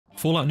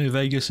Fallout New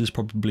Vegas is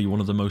probably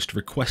one of the most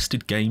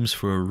requested games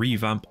for a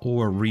revamp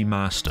or a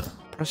remaster.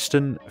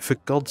 Preston, for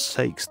God's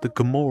sakes, the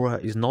Gomorrah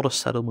is not a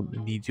settlement that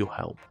needs your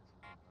help.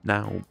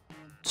 Now,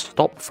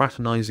 stop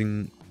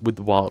fraternising with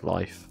the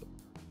wildlife.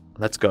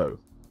 Let's go.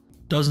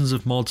 Dozens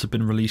of mods have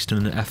been released in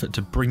an effort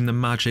to bring the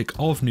magic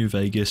of New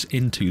Vegas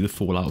into the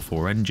Fallout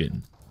 4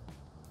 engine.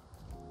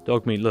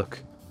 Dogmeat, look.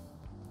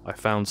 I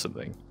found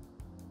something.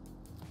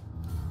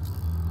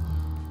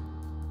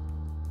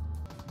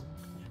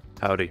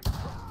 Howdy.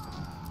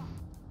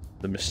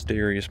 The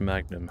mysterious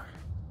Magnum.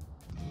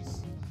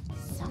 There's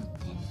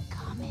something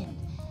coming.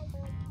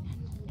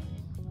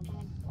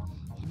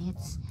 And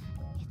it's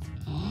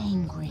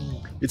angry.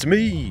 It's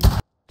me!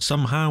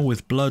 Somehow,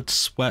 with blood,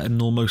 sweat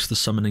and almost the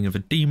summoning of a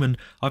demon,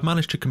 I've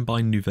managed to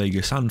combine New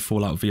Vegas and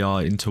Fallout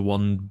VR into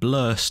one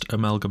blurst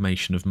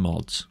amalgamation of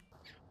mods.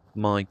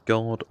 My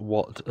god,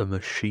 what a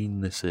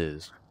machine this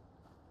is.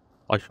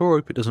 I sure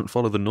hope it doesn't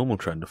follow the normal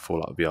trend of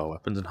Fallout VR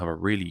weapons and have a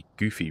really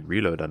goofy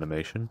reload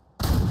animation.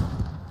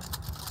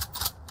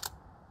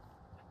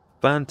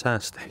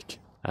 Fantastic.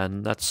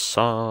 And that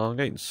song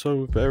ain't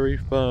so very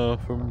far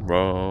from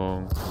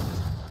wrong.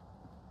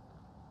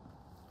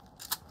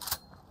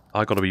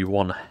 I gotta be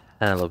one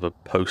hell of a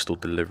postal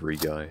delivery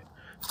guy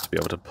to be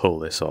able to pull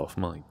this off,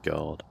 my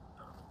god.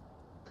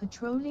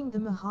 Patrolling the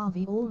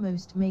Mojave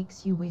almost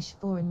makes you wish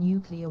for a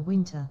nuclear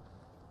winter.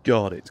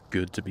 God, it's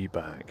good to be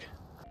back.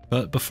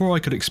 But before I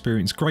could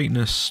experience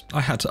greatness,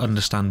 I had to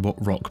understand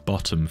what rock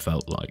bottom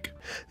felt like.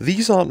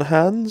 These aren't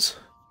hands?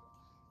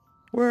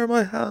 Where are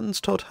my hands,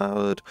 Todd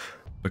Howard?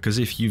 Because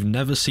if you've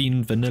never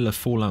seen vanilla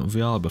Fallout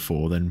VR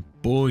before, then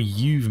boy,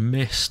 you've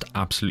missed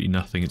absolutely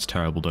nothing. It's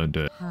terrible, don't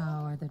do it.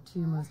 How are the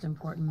two most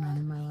important men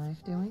in my life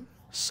doing?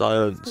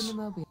 Silence.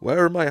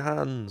 Where are my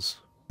hands?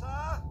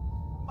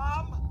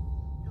 Mom,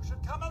 you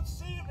should come and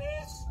see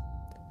this.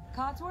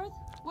 Codsworth,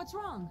 what's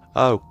wrong?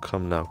 Oh,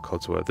 come now,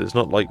 Codsworth. It's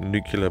not like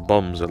nuclear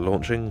bombs are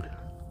launching.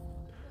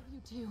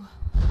 You too.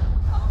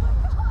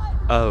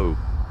 Oh,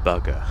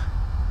 bugger.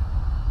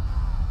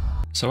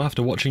 So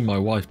after watching my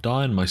wife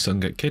die and my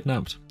son get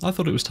kidnapped, I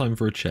thought it was time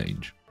for a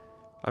change.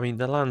 I mean,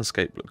 the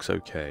landscape looks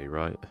okay,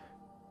 right?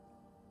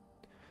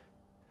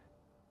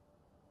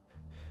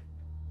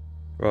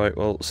 Right,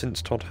 well,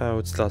 since Todd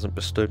Howard still hasn't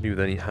bestowed me with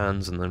any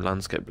hands and the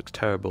landscape looks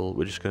terrible,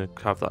 we're just going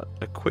to have that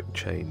a quick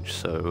change.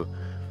 So,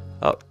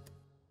 up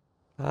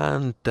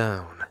and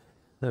down.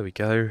 There we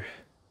go.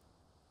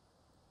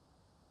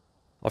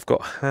 I've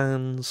got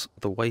hands.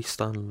 The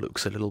Wasteland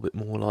looks a little bit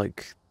more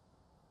like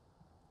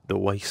the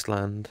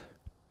Wasteland.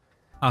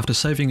 After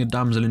saving a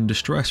damsel in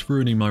distress,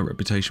 ruining my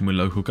reputation with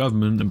local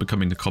government and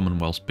becoming the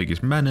Commonwealth's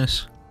biggest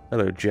menace.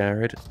 Hello,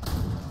 Jared.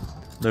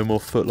 No more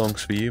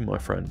footlongs for you, my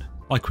friend.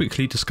 I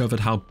quickly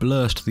discovered how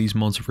blurst these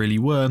mods really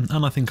were,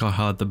 and I think I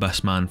hired the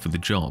best man for the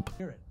job.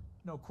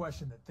 No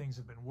question that things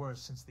have been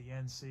worse since the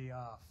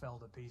NCR fell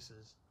to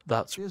pieces.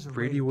 That's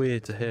really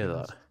weird to hear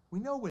that. We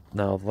know it.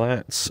 Now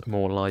that's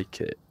more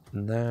like it.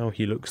 Now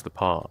he looks the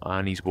part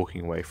and he's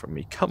walking away from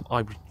me. Come,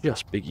 I was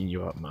just bigging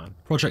you up, man.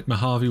 Project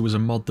Mojave was a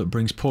mod that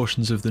brings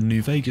portions of the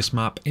New Vegas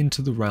map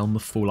into the realm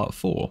of Fallout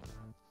 4.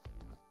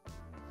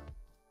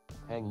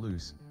 Hang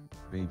loose,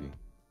 baby.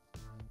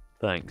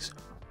 Thanks.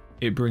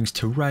 It brings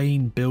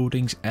terrain,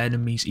 buildings,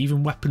 enemies,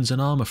 even weapons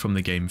and armour from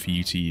the game for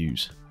you to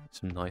use.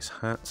 Some nice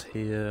hats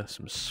here,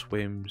 some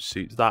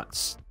swimsuits.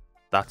 That's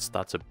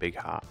a big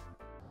hat.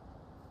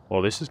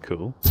 Well, this is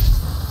cool.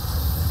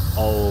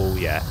 Oh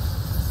yeah.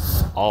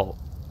 Oh,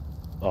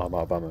 I'm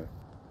out of ammo.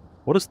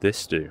 What does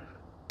this do?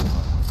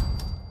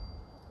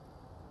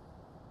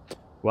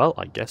 Well,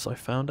 I guess I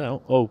found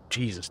out. Oh,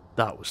 Jesus,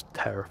 that was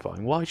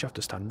terrifying. Why'd you have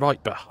to stand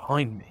right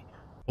behind me?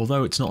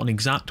 Although it's not an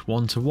exact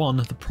one-to-one,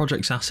 the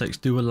project's assets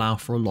do allow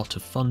for a lot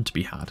of fun to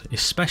be had,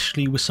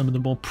 especially with some of the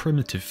more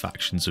primitive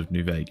factions of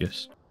New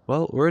Vegas.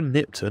 Well, we're in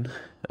Nipton,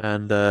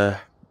 and no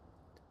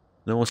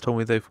one's told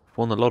me they've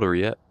won the lottery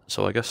yet,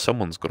 so I guess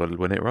someone's got to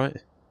win it, right?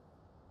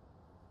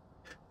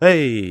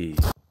 Hey!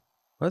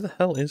 Where the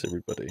hell is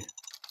everybody?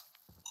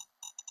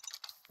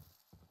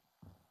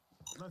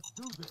 Let's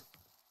do this.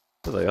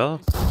 There they are.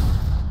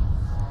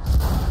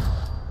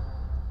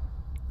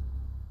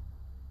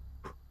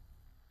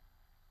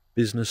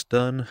 Business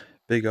done.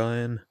 Big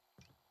iron.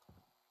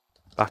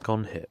 Back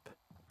on hip.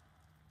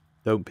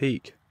 Don't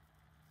peek.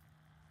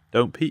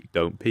 Don't peek,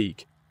 don't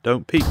peek,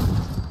 don't peek.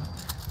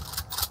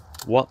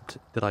 What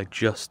did I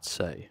just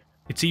say?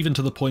 It's even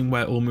to the point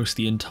where almost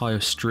the entire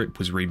strip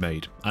was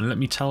remade, and let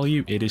me tell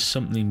you, it is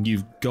something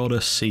you've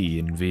gotta see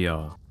in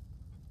VR.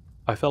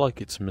 I feel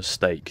like it's a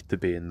mistake to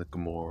be in the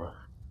Gomorrah.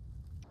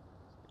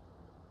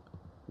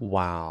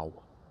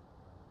 Wow.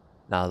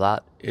 Now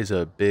that is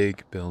a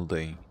big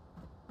building.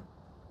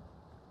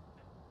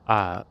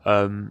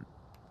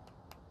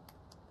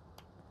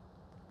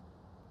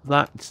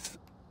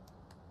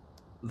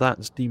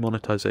 That's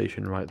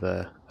demonetization right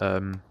there.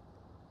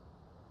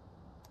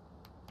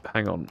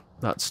 Hang on.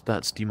 That's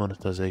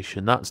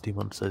demonetization. That's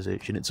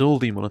demonetization. It's all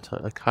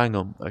demonetized. Like, hang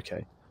on.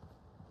 Okay.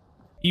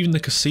 Even the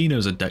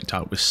casinos are decked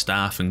out with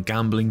staff and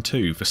gambling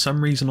too. For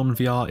some reason on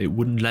VR it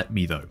wouldn't let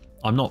me though.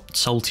 I'm not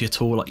salty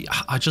at all. Like,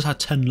 I just had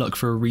 10 luck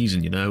for a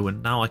reason, you know,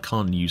 and now I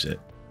can't use it.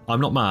 I'm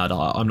not mad.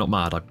 I'm not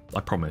mad. I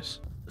promise.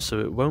 So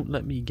it won't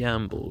let me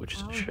gamble, which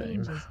is a Our shame.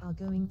 rangers are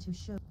going to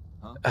show.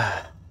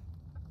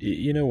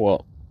 You know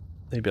what?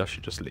 Maybe I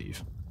should just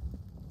leave.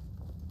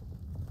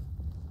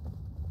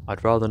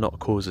 I'd rather not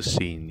cause a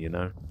scene, you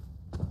know?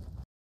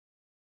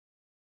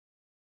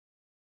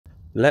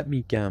 Let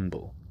me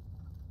gamble.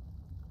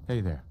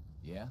 Hey there.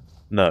 Yeah?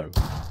 No.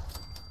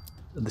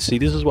 See,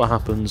 this is what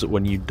happens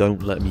when you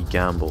don't let me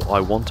gamble. I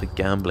want a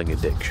gambling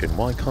addiction.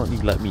 Why can't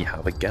you let me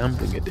have a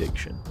gambling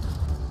addiction?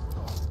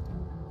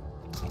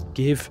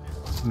 Give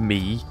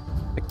me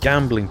a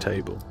gambling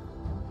table.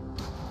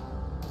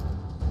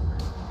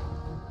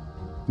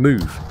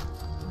 Move.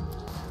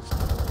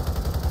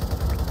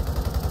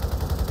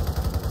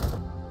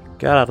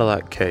 Get out of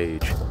that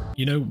cage.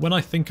 You know, when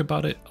I think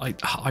about it,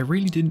 I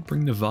really didn't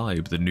bring the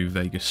vibe the New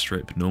Vegas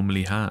Strip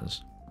normally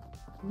has.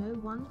 No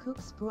one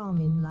cooks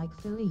ramen like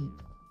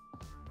Philippe.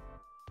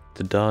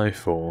 To die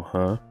for,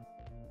 huh?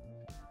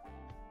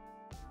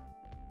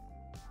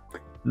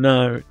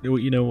 No,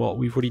 you know what?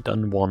 We've already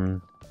done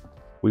one.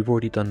 We've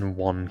already done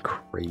one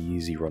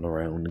crazy run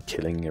around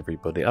killing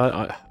everybody.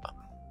 I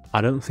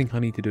don't think I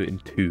need to do it in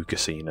 2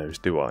 casinos,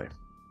 do I?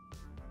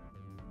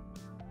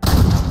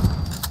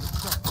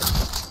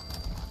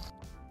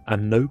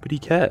 And nobody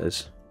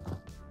cares.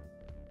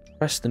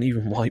 Preston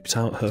even wiped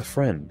out her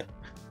friend.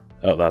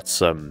 Oh,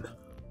 that's not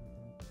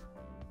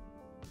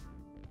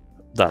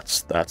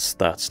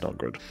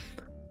good.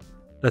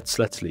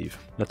 Let's leave.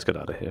 Let's get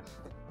out of here.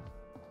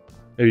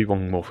 Maybe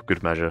one more for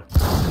good measure.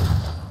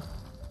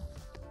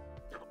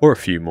 Or a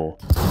few more.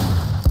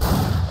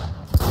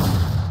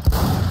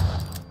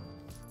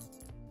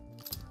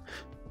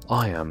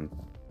 I am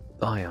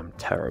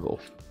terrible.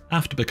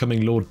 After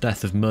becoming Lord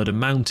Death of Murder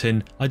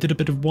Mountain, I did a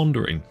bit of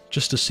wandering,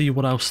 just to see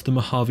what else the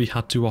Mojave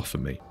had to offer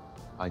me.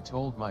 I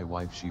told my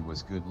wife she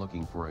was good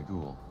looking for a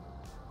ghoul.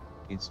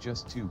 It's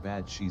just too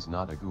bad she's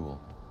not a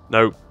ghoul.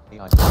 No. Hey,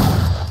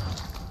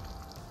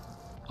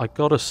 I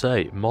gotta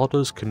say,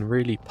 modders can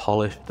really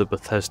polish the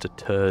Bethesda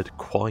turd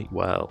quite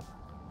well.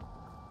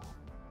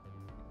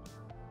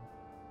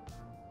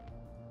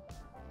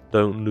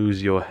 Don't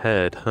lose your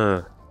head,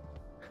 huh?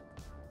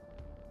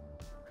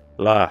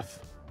 Laugh.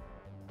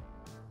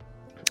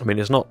 I mean,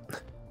 it's not...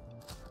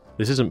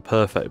 This isn't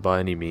perfect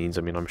by any means.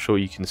 I mean, I'm sure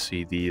you can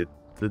see the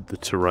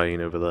terrain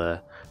over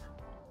there.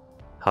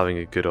 Having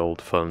a good old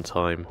fun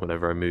time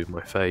whenever I move my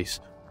face.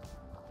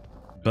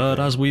 But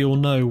as we all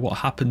know, what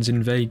happens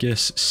in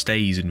Vegas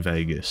stays in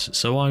Vegas,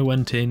 so I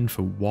went in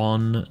for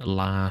one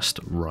last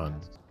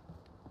run.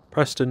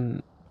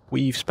 Preston,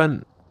 we've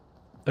spent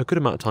a good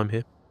amount of time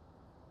here.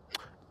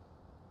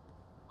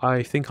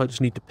 I think I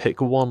just need to pick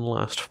one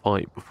last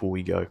fight before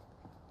we go.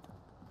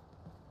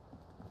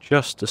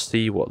 Just to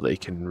see what they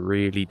can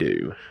really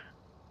do.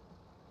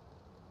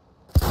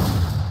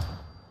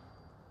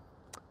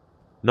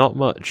 Not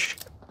much,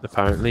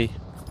 apparently.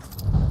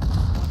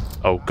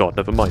 Oh god,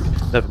 never mind,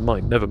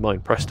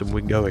 Preston,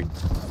 we're going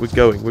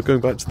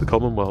back to the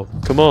Commonwealth.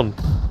 Come on!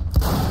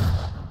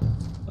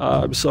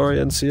 I'm sorry,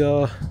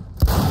 NCR.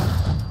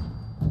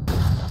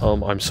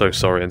 I'm so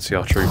sorry,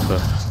 NCR Trooper.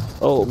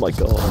 Oh my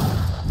god.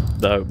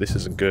 No, this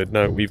isn't good.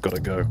 No, we've got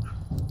to go.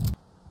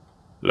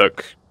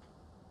 Look,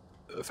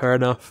 fair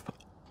enough.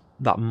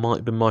 That might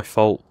have been my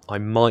fault. I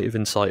might have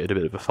incited a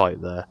bit of a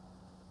fight there.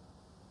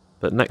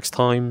 But next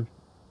time,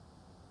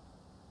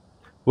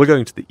 we're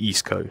going to the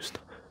East Coast.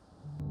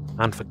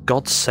 And for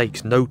God's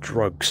sakes, no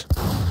drugs.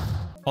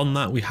 On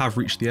that, we have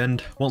reached the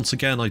end. Once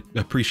again, I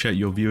appreciate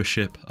your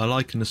viewership. A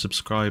like and a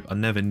subscribe are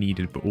never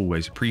needed, but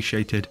always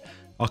appreciated.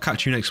 I'll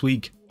catch you next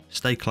week.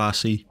 Stay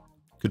classy.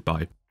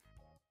 Goodbye.